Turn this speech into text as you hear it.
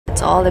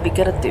That's all that we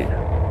gotta do.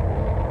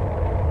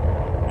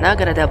 Now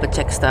gotta double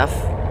check stuff.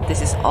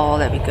 This is all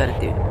that we gotta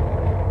do.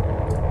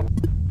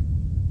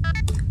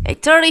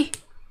 8:30,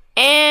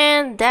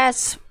 and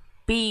that's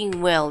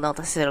being, well, not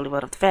necessarily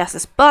one of the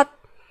fastest, but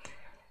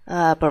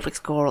perfect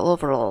score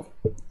overall.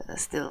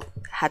 Still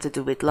had to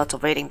do with lots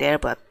of waiting there,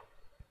 but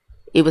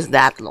it was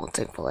that long,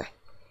 thankfully.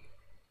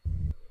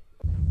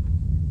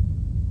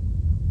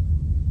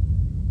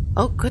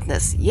 Oh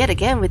goodness, yet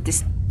again with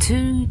these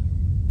two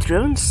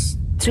drones?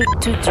 Two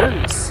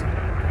drones.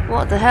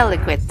 What the hell,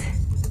 Liquid?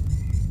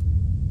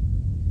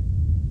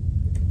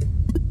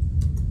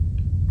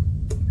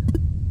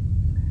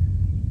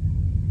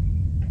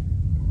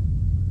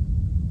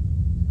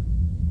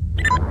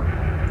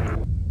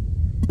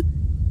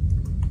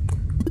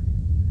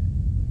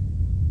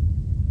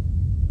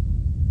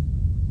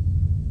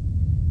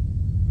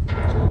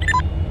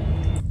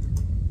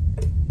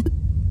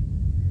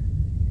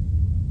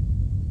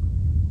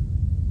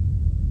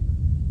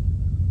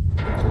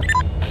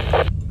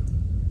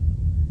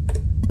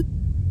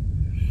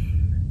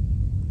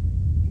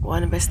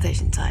 One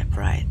investigation type,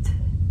 right?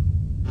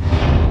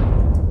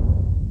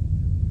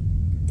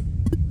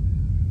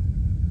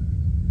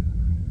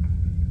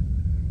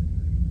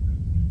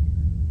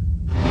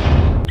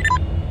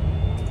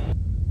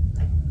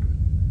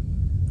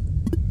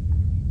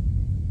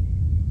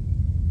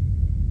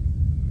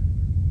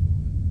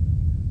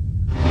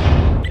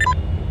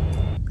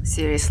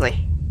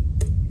 Seriously.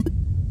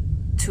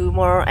 2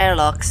 more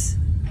airlocks.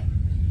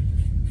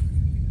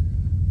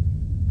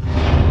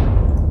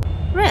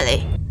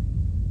 Really?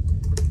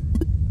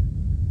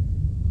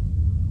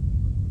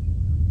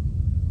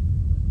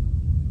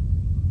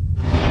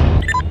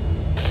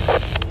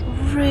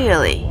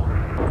 Really?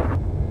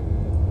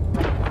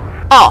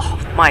 Oh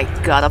my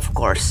god, of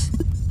course.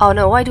 Oh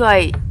no, why do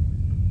I...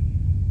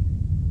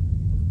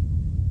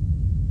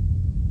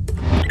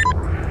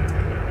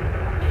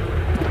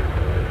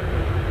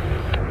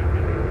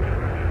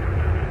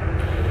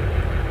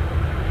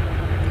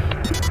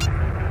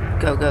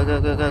 Go, go,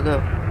 go, go, go, go.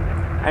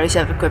 I wish I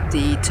have equipped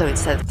the tow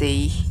instead of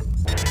the...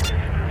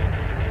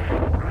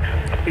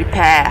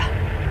 repair.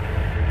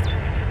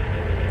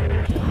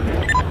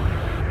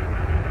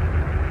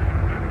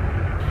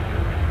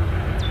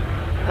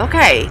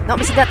 Okay, not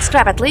missing that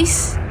scrap at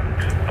least.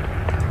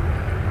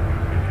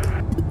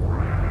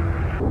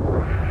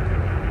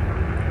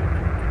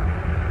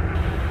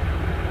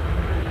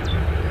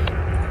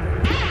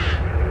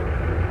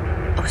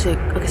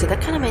 Okay, so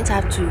that kind of means I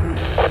have to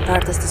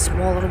prioritize the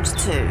small rooms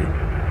too,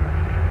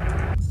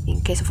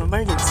 in case of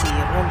emergency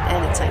around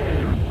anything.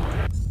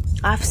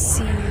 I've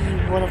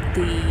seen one of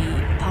the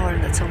power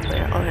nets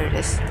somewhere. Oh, here it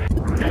is.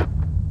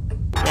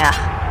 Yeah.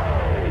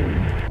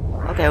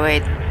 Okay,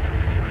 wait.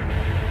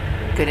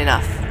 Good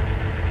enough.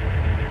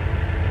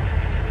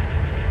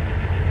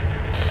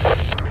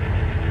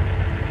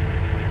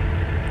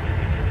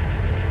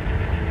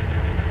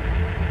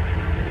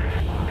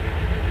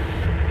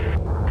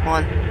 Come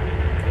on.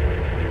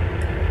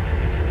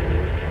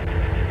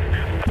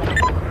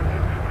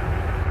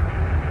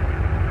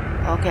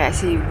 Okay, I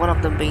see one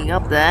of them being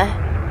up there,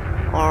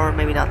 or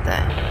maybe not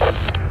there.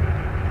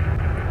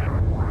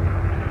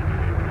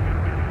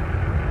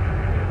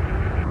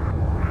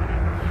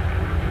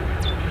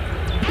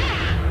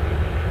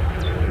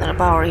 Another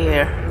power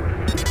here.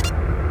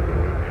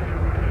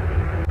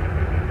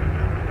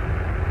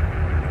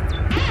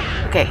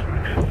 Okay.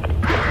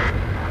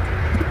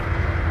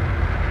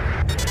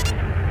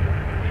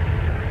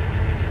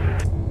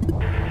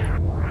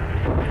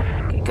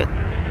 Okay, good.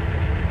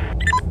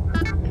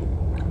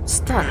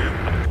 Stun.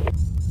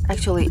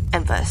 Actually,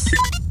 Emphasis.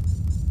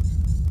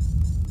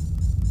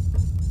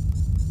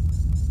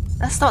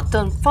 That's not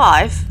done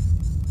 5.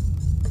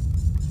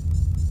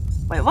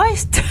 Wait, why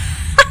is...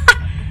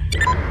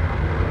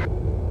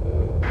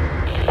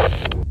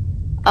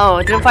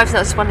 Oh, Drone 5 is not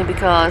responding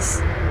because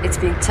it's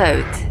being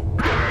towed.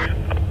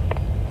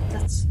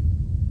 That's...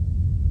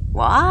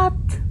 What?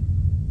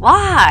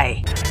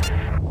 Why?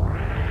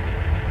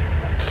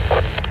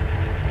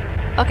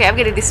 Okay, I'm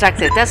getting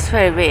distracted. That's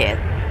very weird.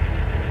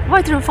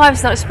 Why Drone 5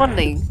 is not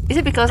responding? Is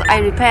it because I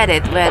repaired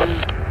it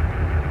when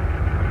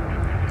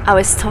I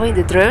was towing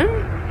the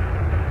drone?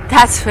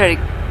 That's very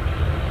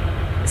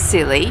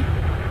silly.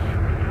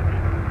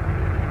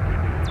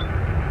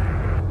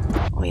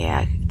 Oh yeah,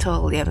 I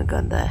totally haven't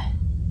gone there.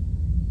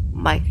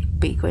 Might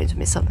be going to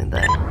miss something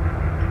there.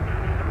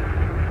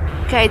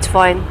 Okay, it's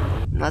fine.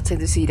 Nothing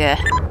to see there.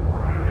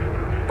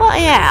 But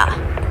yeah.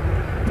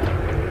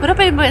 What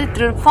happened with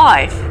Drone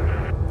 5?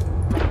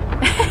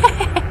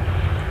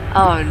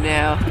 Oh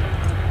no.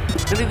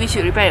 Maybe we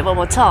should repair it one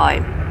more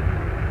time.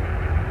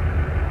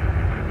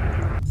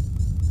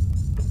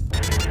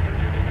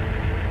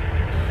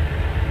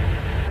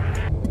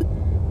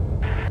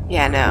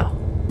 Yeah, no.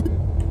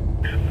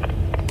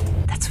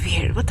 That's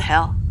weird. What the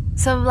hell?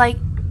 So, like,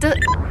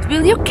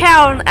 will you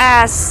count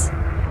as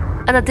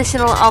an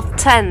additional of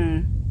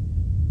 10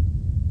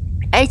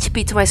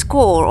 HP to my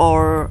score,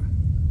 or...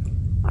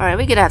 Alright,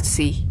 we're gonna have to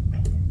see.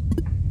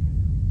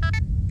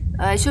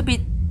 It should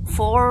be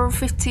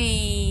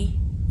 450.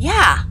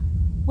 Yeah.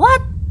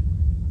 What?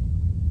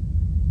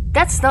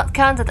 That's not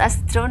counted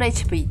as the drone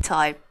HP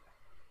type.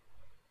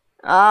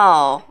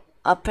 Oh,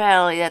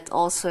 apparently that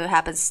also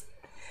happens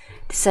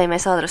the same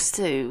as others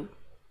too.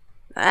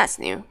 That's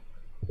new.